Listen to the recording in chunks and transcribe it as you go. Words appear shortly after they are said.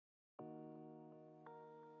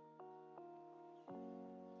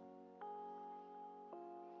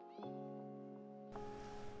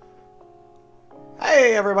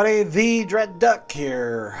Hey everybody, the Dread Duck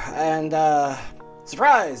here, and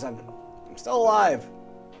surprise, I'm still alive.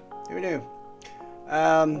 Who knew?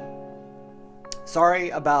 Sorry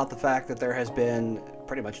about the fact that there has been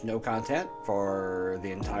pretty much no content for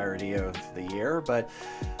the entirety of the year, but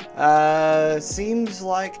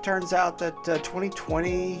turns out that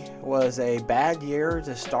 2020 was a bad year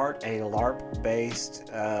to start a LARP-based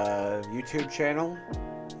YouTube channel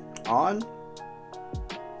on.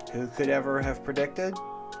 Who could ever have predicted?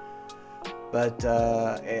 But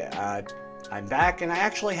I'm back, and I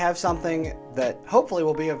actually have something that hopefully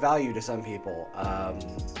will be of value to some people.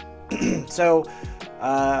 So,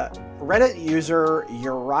 Reddit user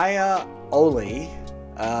Uriah Oli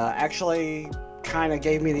actually kind of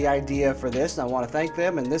gave me the idea for this, and I want to thank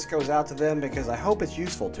them, and this goes out to them because I hope it's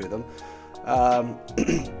useful to them.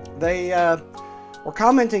 They were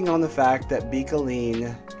commenting on the fact that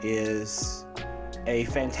Bicolline is a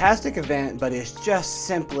fantastic event, but it's just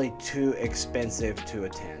simply too expensive to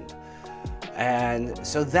attend. And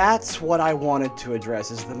so that's what I wanted to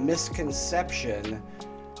address, is the misconception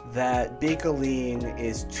that Bicolline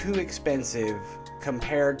is too expensive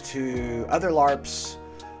compared to other LARPs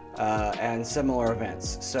and similar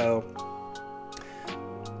events. So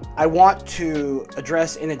I want to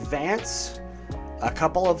address in advance a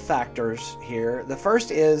couple of factors here. The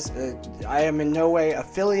first is I am in no way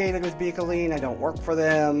affiliated with Bicolline. I don't work for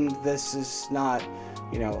them. This is not,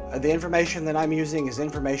 the information that I'm using is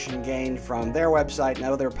information gained from their website and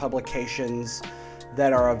other publications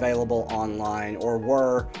that are available online, or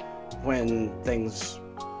were when things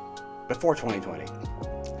before 2020.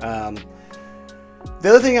 The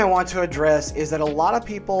other thing I want to address is that a lot of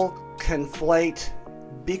people conflate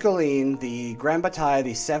Bicolline, the Grande Bataille,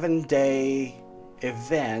 the 7-day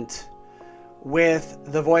event, with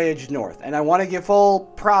the Voyage North, and I want to give full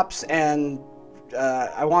props, and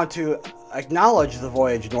I want to acknowledge the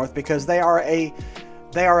Voyage North because they are a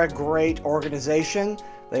great organization.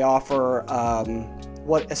 They offer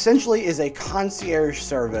what essentially is a concierge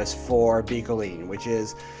service for Bicolline, which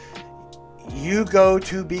is you go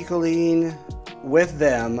to Bicolline with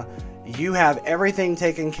them. You have everything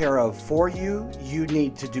taken care of for you. You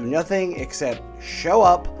need to do nothing except show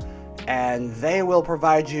up, and they will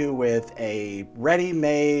provide you with a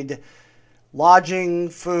ready-made lodging,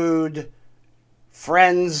 food,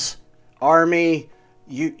 friends, army,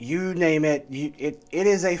 you name it. It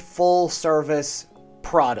is a full-service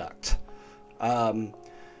product.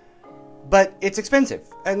 But it's expensive,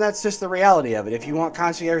 and that's just the reality of it. If you want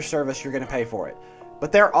concierge service, you're going to pay for it.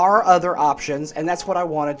 But there are other options, and that's what I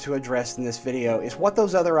wanted to address in this video, is what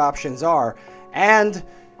those other options are, and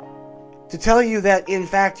to tell you that, in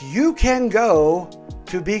fact, you can go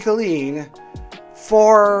to Bicolline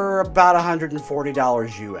for about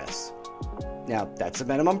 $140 US. Now, that's a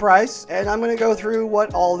minimum price, and I'm going to go through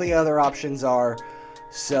what all the other options are.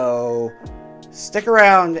 So, stick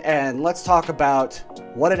around and let's talk about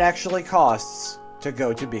what it actually costs to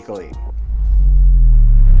go to Bicolline.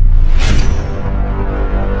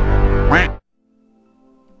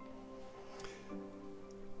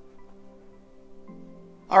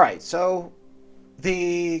 Alright, so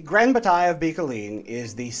the Grande Bataille of Bicolline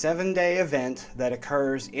is the 7-day event that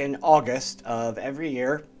occurs in August of every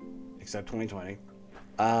year, except 2020,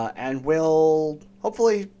 and will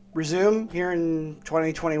hopefully resume here in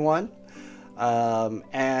 2021.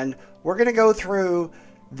 And we're going to go through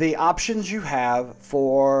the options you have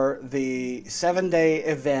for the 7-day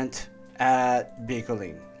event at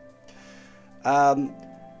Bicolline.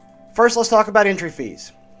 First, let's talk about entry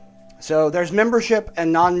fees. So there's membership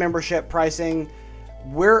and non-membership pricing.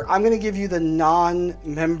 I'm going to give you the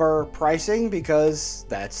non-member pricing because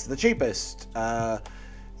that's the cheapest.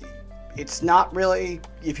 It's not really,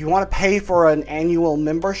 if you want to pay for an annual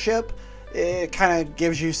membership, it kind of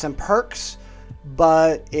gives you some perks,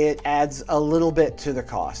 but it adds a little bit to the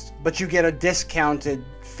cost. But you get a discounted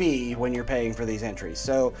fee when you're paying for these entries.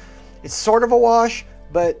 So it's sort of a wash,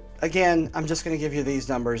 but again, I'm just going to give you these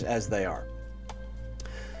numbers as they are.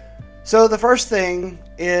 So the first thing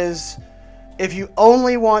is, if you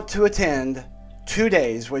only want to attend 2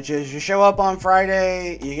 days, which is you show up on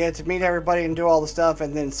Friday, you get to meet everybody and do all the stuff,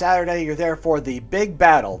 and then Saturday you're there for the big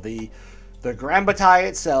battle, the Grande Bataille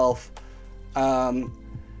itself.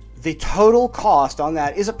 The total cost on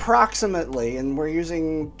that is approximately, and we're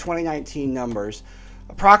using 2019 numbers,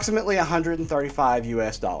 approximately $135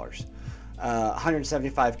 US,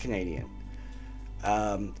 175 Canadian.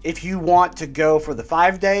 If you want to go for the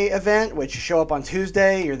 5-day event, which you show up on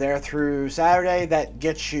Tuesday, you're there through Saturday, that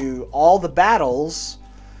gets you all the battles,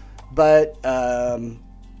 but,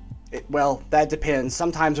 well, that depends.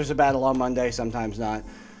 Sometimes there's a battle on Monday, sometimes not.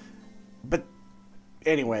 But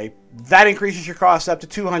anyway, that increases your cost up to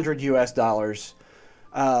 200 US dollars,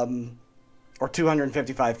 or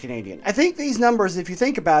 255 Canadian. I think these numbers, if you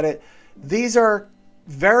think about it, these are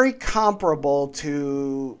very comparable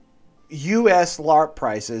to US LARP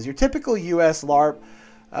prices. Your typical US LARP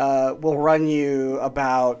will run you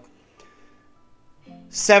about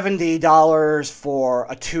 $70 for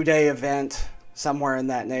a 2-day event, somewhere in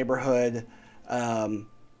that neighborhood.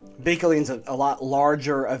 Bicolline's a lot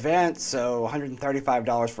larger event, so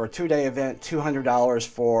 $135 for a 2-day event, $200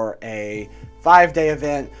 for a 5-day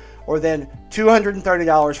event, or then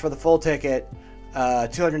 $230 for the full ticket,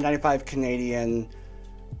 295 Canadian.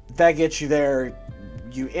 That gets you there.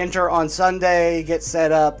 You enter on Sunday, get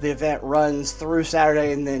set up, the event runs through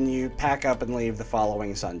Saturday, and then you pack up and leave the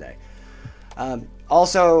following Sunday.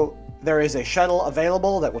 Also, there is a shuttle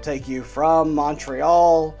available that will take you from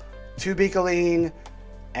Montreal to Bicolline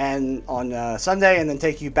and on Sunday, and then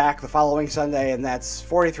take you back the following Sunday, and that's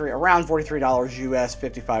around $43 US,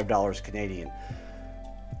 $55 Canadian.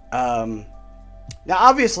 Now,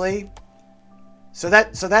 obviously, so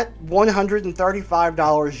that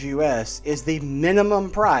 $135 US is the minimum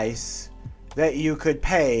price that you could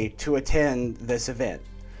pay to attend this event.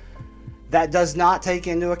 That does not take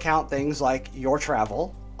into account things like your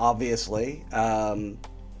travel, obviously.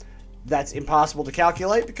 That's impossible to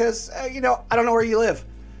calculate because, I don't know where you live.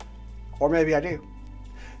 Or maybe I do.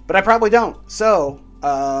 But I probably don't. So,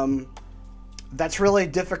 that's really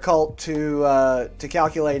difficult to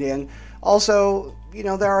calculate in. Also,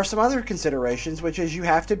 there are some other considerations, which is you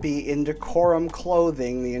have to be in decorum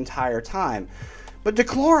clothing the entire time. But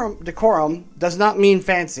decorum does not mean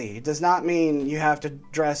fancy. It does not mean you have to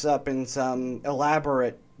dress up in some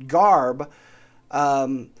elaborate garb.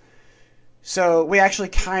 So we actually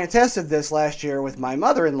kind of tested this last year with my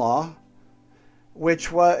mother-in-law,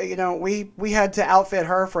 which was, we had to outfit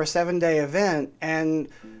her for a 7-day event, and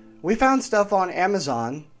we found stuff on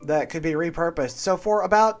Amazon that could be repurposed. So for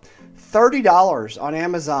about $30 on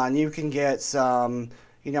Amazon, you can get some,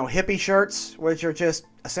 hippie shirts, which are just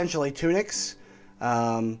essentially tunics.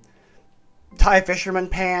 Tie fisherman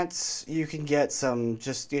pants. You can get some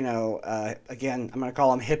just, again, I'm going to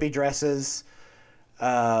call them hippie dresses.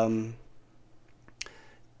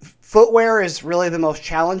 Footwear is really the most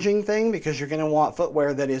challenging thing because you're going to want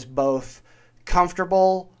footwear that is both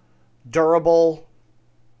comfortable, durable,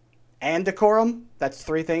 and decorum. That's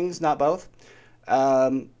 3 things, not both.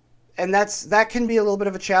 And that can be a little bit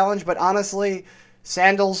of a challenge, but honestly,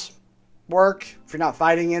 sandals work if you're not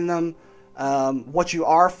fighting in them. What you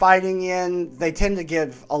are fighting in, they tend to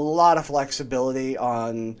give a lot of flexibility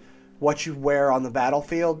on what you wear on the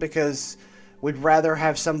battlefield because we'd rather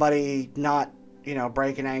have somebody not,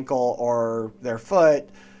 break an ankle or their foot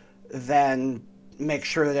than make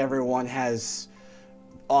sure that everyone has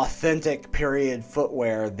authentic period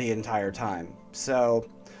footwear the entire time. So,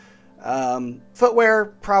 footwear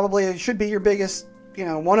probably should be your biggest,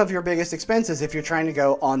 one of your biggest expenses if you're trying to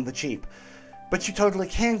go on the cheap. But you totally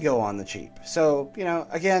can go on the cheap. So,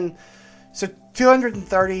 again, so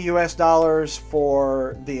 $230 US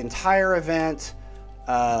for the entire event.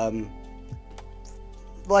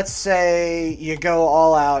 Let's say you go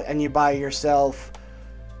all out and you buy yourself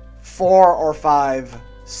 4 or 5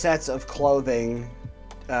 sets of clothing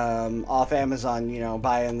off Amazon,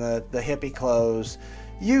 buying the hippie clothes.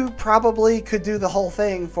 You probably could do the whole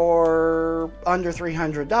thing for under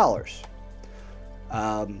 $300.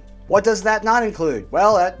 What does that not include?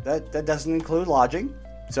 Well, that doesn't include lodging.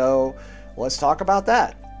 So let's talk about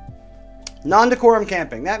that. Non-decorum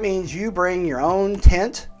camping. That means you bring your own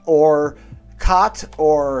tent or cot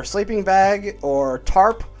or sleeping bag or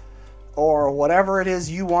tarp or whatever it is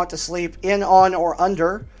you want to sleep in, on, or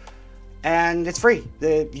under, and it's free.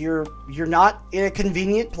 You're not in a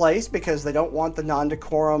convenient place because they don't want the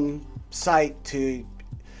non-decorum site to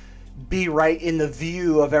be right in the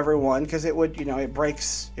view of everyone because it would, it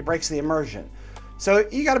breaks the immersion. So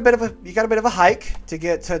you got a bit of a hike to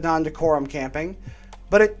get to non-decorum camping,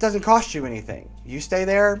 but it doesn't cost you anything. You stay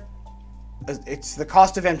there. It's the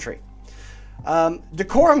cost of entry.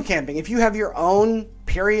 Decorum camping, if you have your own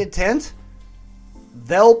period tent,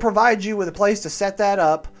 they'll provide you with a place to set that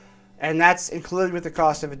up, and that's included with the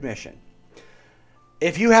cost of admission.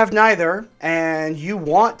 If you have neither, and you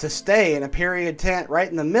want to stay in a period tent right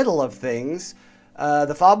in the middle of things,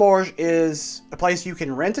 the Faubourg is a place you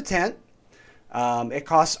can rent a tent. It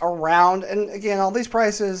costs around, and again, all these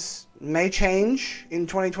prices may change in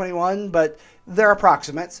 2021, but they're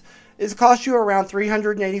approximates. It costs you around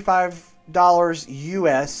 $385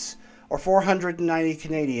 US or 490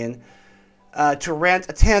 Canadian to rent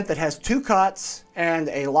a tent that has 2 cots and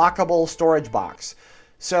a lockable storage box.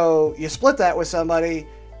 So you split that with somebody.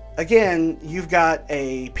 Again, you've got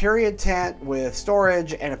a period tent with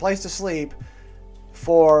storage and a place to sleep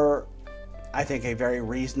for, I think, a very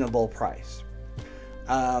reasonable price.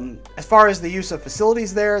 As far as the use of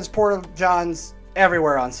facilities, there's porta-johns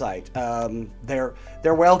everywhere on site. They're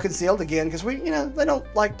well concealed, again, because they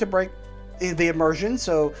don't like to break the immersion.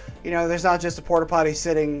 So there's not just a porta potty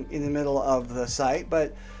sitting in the middle of the site,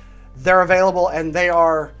 but they're available, and they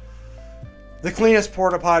are the cleanest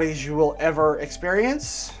porta potties you will ever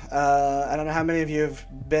experience. I don't know how many of you have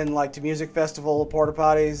been to music festival porta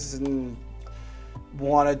potties and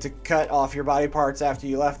wanted to cut off your body parts after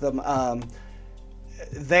you left them.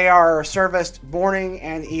 They are serviced morning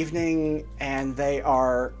and evening, and they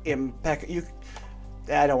are impeccable.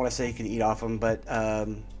 I don't want to say you can eat off them, but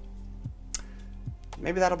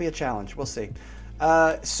maybe that'll be a challenge. We'll see.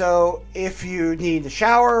 So if you need to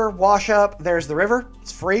shower, wash up, there's the river.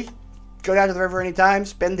 It's free. Go down to the river anytime.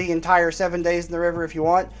 Spend the entire 7 days in the river if you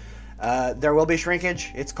want. There will be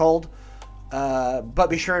shrinkage. It's cold. But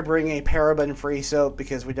be sure to bring a paraben-free soap,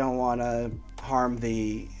 because we don't want to harm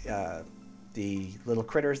the little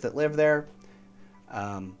critters that live there.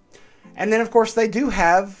 And then, of course, they do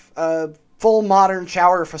have full modern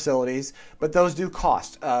shower facilities, but those do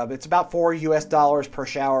cost. It's about $4 per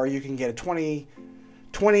shower. You can get a 20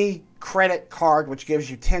 credit card, which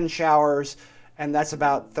gives you 10 showers, and that's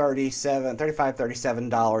about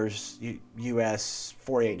 $37 US,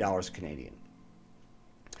 $48 Canadian.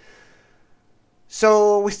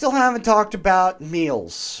 So we still haven't talked about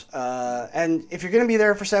meals. And if you're going to be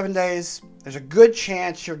there for 7 days, there's a good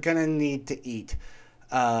chance you're going to need to eat.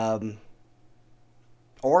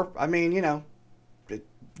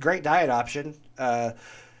 Great diet option.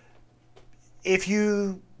 If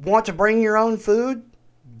you want to bring your own food,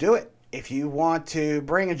 do it. If you want to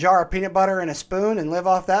bring a jar of peanut butter and a spoon and live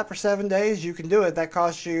off that for 7 days, you can do it. That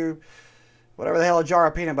costs you whatever the hell a jar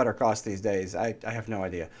of peanut butter costs these days. I have no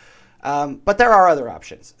idea. But there are other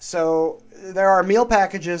options. So there are meal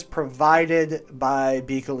packages provided by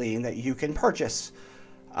Bicolline that you can purchase.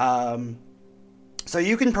 So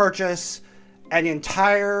you can purchase an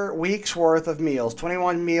entire week's worth of meals,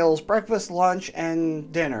 21 meals, breakfast, lunch,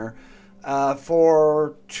 and dinner,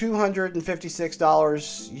 for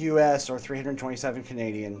 $256 US or 327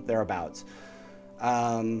 Canadian, thereabouts.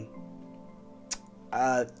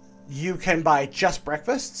 You can buy just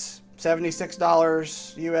breakfasts,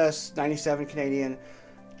 $76 US, 97 Canadian,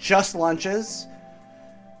 just lunches.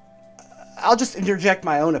 I'll just interject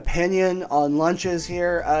my own opinion on lunches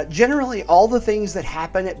here. Generally, all the things that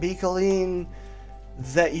happen at Bicolline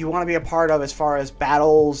that you want to be a part of, as far as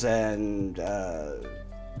battles and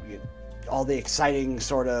all the exciting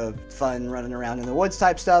sort of fun running around in the woods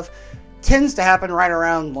type stuff, tends to happen right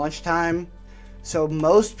around lunchtime. So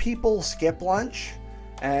most people skip lunch,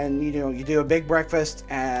 and you do a big breakfast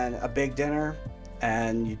and a big dinner,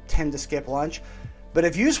 and you tend to skip lunch. But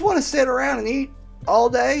if you just want to sit around and eat all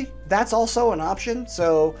day, that's also an option.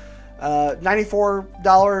 So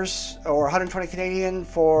 $94 or 120 Canadian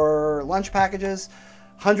for lunch packages,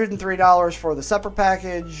 $103 for the supper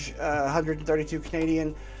package, 132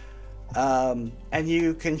 Canadian, and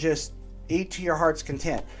you can just eat to your heart's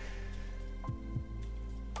content.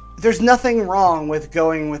 There's nothing wrong with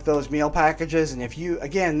going with those meal packages, and if you,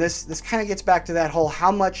 again, this kind of gets back to that whole,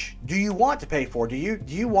 how much do you want to pay for? Do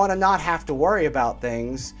you want to not have to worry about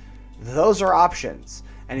things? Those are options.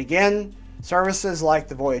 And again, services like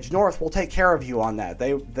the Voyage North will take care of you on that.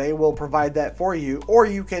 They will provide that for you, or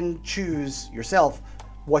you can choose yourself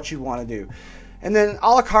what you want to do. And then a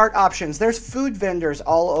la carte options. There's food vendors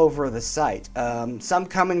all over the site. Some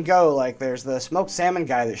come and go. Like there's the smoked salmon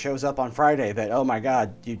guy that shows up on Friday. That, oh my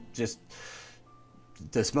God, the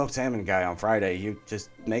smoked salmon guy on Friday. You just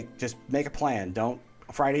make a plan.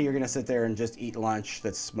 Friday you're gonna sit there and just eat lunch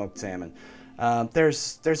that's smoked salmon.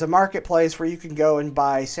 There's a marketplace where you can go and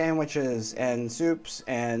buy sandwiches and soups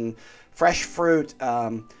and fresh fruit.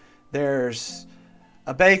 There's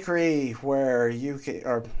a bakery where you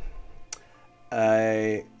can,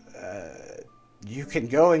 you can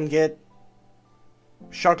go and get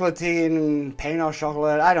chocolatine, pain au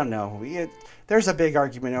chocolat. I don't know. There's a big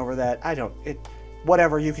argument over that.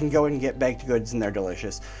 Whatever. You can go and get baked goods and they're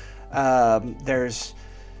delicious. There's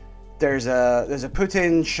a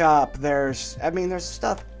poutine shop. There's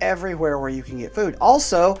stuff everywhere where you can get food.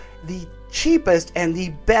 Also, the cheapest and the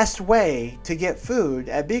best way to get food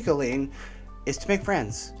at Bicolline is to make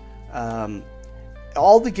friends.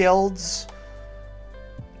 All the guilds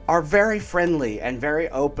are very friendly and very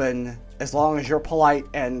open, as long as you're polite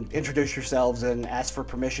and introduce yourselves and ask for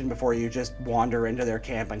permission before you just wander into their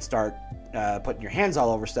camp and start putting your hands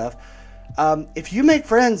all over stuff. If you make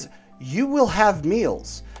friends, you will have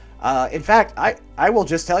meals. In fact, I will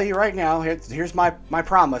just tell you right now, here's my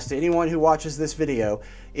promise to anyone who watches this video.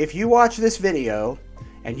 If you watch this video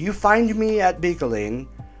and you find me at Bicolline,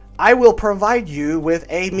 I will provide you with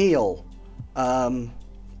a meal.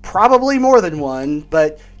 Probably more than one,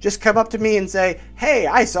 but just come up to me and say, hey,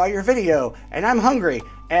 I saw your video and I'm hungry,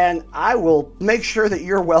 and I will make sure that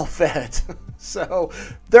you're well fed. So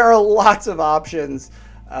there are lots of options.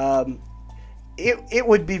 It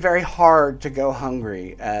would be very hard to go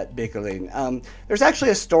hungry at Bicolline. There's actually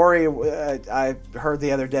a story I heard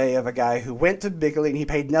the other day of a guy who went to Bicolline. He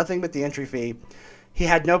paid nothing but the entry fee. He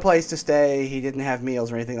had no place to stay. He didn't have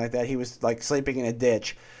meals or anything like that. He was like sleeping in a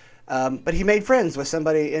ditch. But he made friends with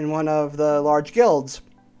somebody in one of the large guilds.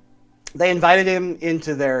 They invited him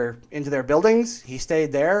into their buildings. He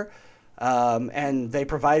stayed there, and they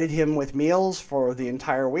provided him with meals for the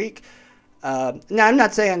entire week. Now, I'm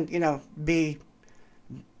not saying, you know, be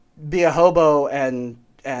a hobo and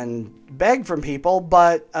beg from people,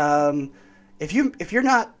 but if you're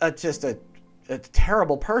not just a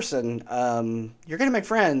terrible person, you're gonna make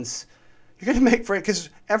friends. You're going to make friends because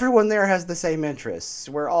everyone there has the same interests.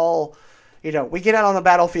 We're all, you know, we get out on the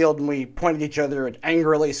battlefield and we point at each other and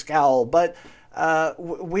angrily scowl, but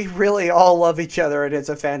we really all love each other, and it's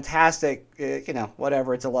a fantastic, you know,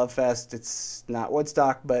 whatever. It's a love fest. It's not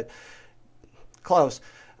Woodstock, but close.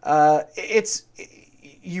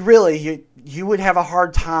 You would have a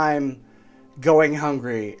hard time going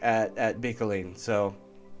hungry at Bicolline. So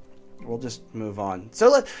we'll just move on.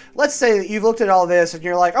 So let's say that you've looked at all this and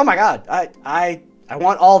you're like, oh my God, I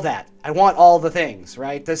want all that. I want all the things,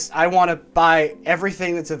 right? I want to buy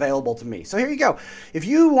everything that's available to me. So here you go. If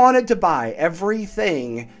you wanted to buy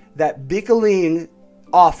everything that Bicolline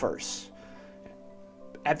offers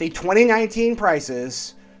at the 2019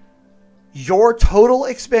 prices, your total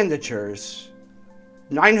expenditures,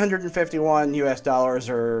 $951 US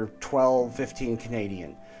or 12.15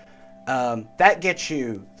 Canadian. That gets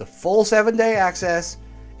you the full 7-day access,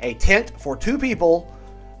 a tent for 2 people,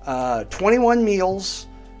 21 meals,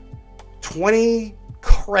 20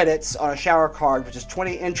 credits on a shower card, which is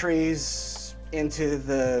 20 entries into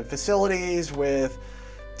the facilities with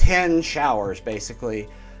 10 showers, basically,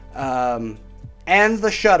 and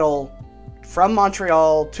the shuttle from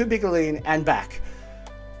Montreal to Bicolline and back.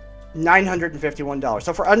 $951.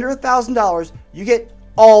 So for under $1,000, you get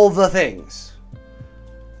all the things.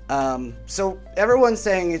 So everyone's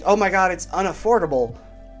saying, oh my God, it's unaffordable.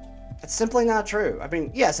 It's simply not true. I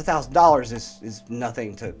mean, yes, $1,000 is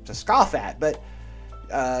nothing to scoff at, but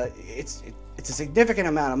it's a significant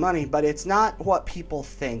amount of money, but it's not what people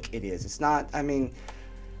think it is. It's not, I mean,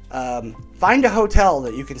 find a hotel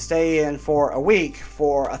that you can stay in for a week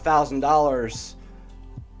for $1,000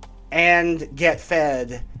 and get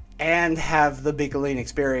fed and have the Bicolline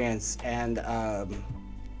experience, and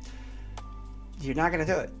you're not going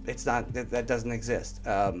to do it. It's not, that doesn't exist.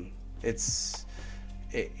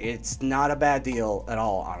 It's not a bad deal at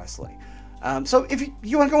all, honestly. So if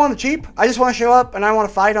you want to go on the cheap, I just want to show up and I want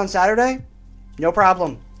to fight on Saturday, no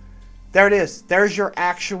problem. There it is. There's your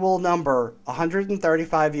actual number,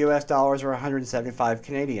 $135 US or 175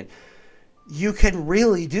 Canadian. You can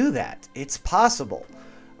really do that. It's possible.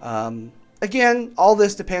 Again, all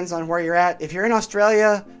this depends on where you're at. If you're in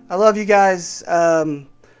Australia, I love you guys.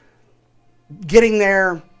 Getting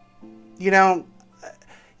there, you know,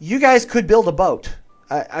 you guys could build a boat.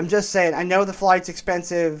 I'm just saying, I know the flight's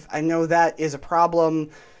expensive. I know that is a problem.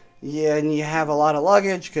 Yeah, and you have a lot of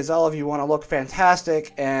luggage because all of you want to look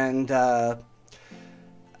fantastic. And I'm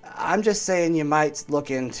just saying you might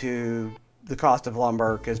look into the cost of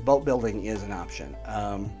lumber because boat building is an option.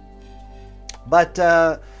 But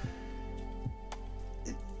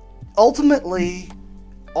ultimately,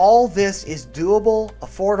 all this is doable,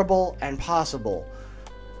 affordable, and possible.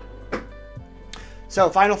 So,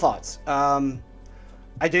 final thoughts.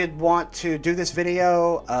 I did want to do this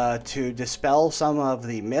video to dispel some of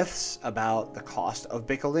the myths about the cost of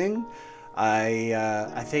Bicolline.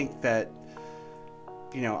 I think that,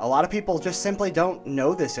 you know, a lot of people just simply don't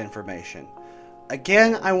know this information.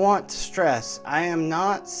 Again, I want to stress, I am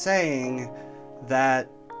not saying that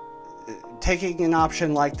taking an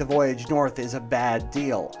option like the Voyage North is a bad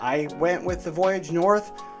deal. I went with the Voyage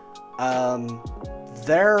North.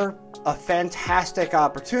 They're a fantastic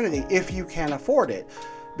opportunity if you can afford it,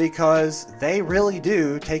 because they really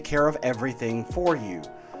do take care of everything for you.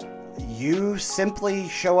 You simply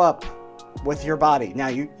show up with your body. Now,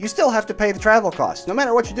 you still have to pay the travel costs. No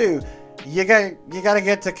matter what you do, you gotta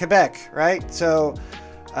get to Quebec, right? So,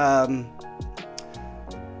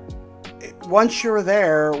 once you're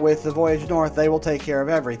there with the Voyage North, they will take care of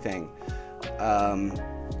everything.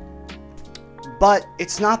 But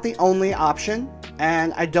it's not the only option,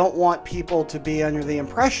 and I don't want people to be under the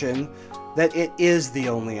impression that it is the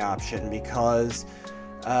only option, because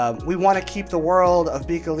we want to keep the world of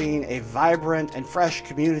Bicolline a vibrant and fresh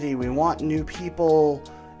community. We want new people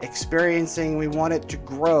experiencing. We want it to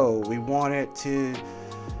grow. We want it to...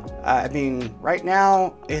 I mean, right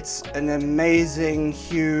now it's an amazing,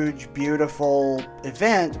 huge, beautiful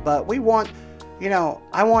event, but we want, you know,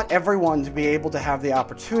 I want everyone to be able to have the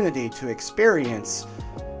opportunity to experience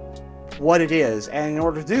what it is. And in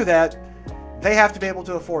order to do that, they have to be able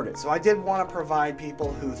to afford it. So I did want to provide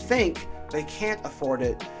people who think they can't afford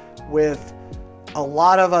it with a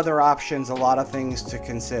lot of other options, a lot of things to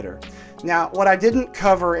consider. Now, what I didn't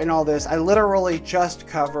cover in all this, I literally just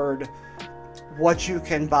covered what you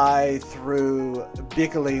can buy through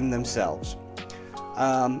Bicolline themselves.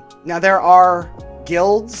 Now, there are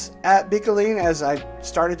guilds at Bicolline, as I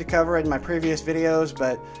started to cover in my previous videos,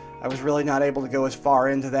 but I was really not able to go as far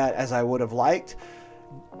into that as I would have liked.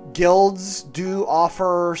 Guilds do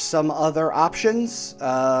offer some other options.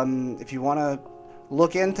 If you want to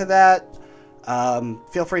look into that,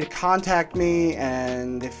 feel free to contact me,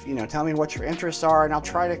 and if you know, tell me what your interests are, and I'll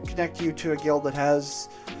try to connect you to a guild that has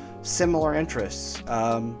similar interests.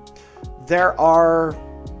 There are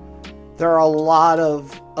a lot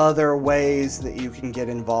of other ways that you can get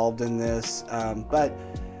involved in this, but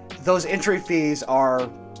those entry fees are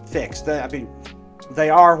fixed. I mean,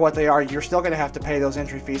 they are what they are. You're still going to have to pay those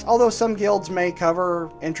entry fees, although some guilds may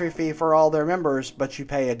cover entry fee for all their members, but you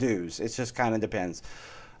pay a dues. It just kind of depends.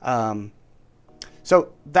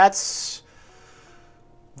 So that's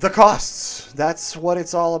the costs. That's what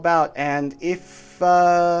it's all about. And if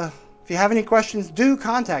you have any questions, do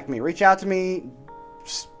contact me. Reach out to me.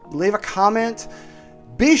 Leave a comment.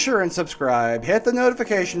 Be sure and subscribe. Hit the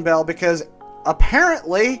notification bell, because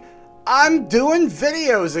apparently I'm doing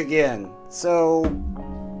videos again. So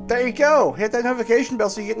there you go. Hit that notification bell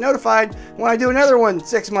so you get notified when I do another one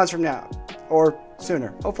 6 months from now. Or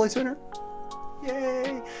sooner. Hopefully sooner.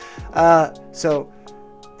 Yay. So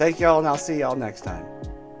thank y'all, and I'll see y'all next time.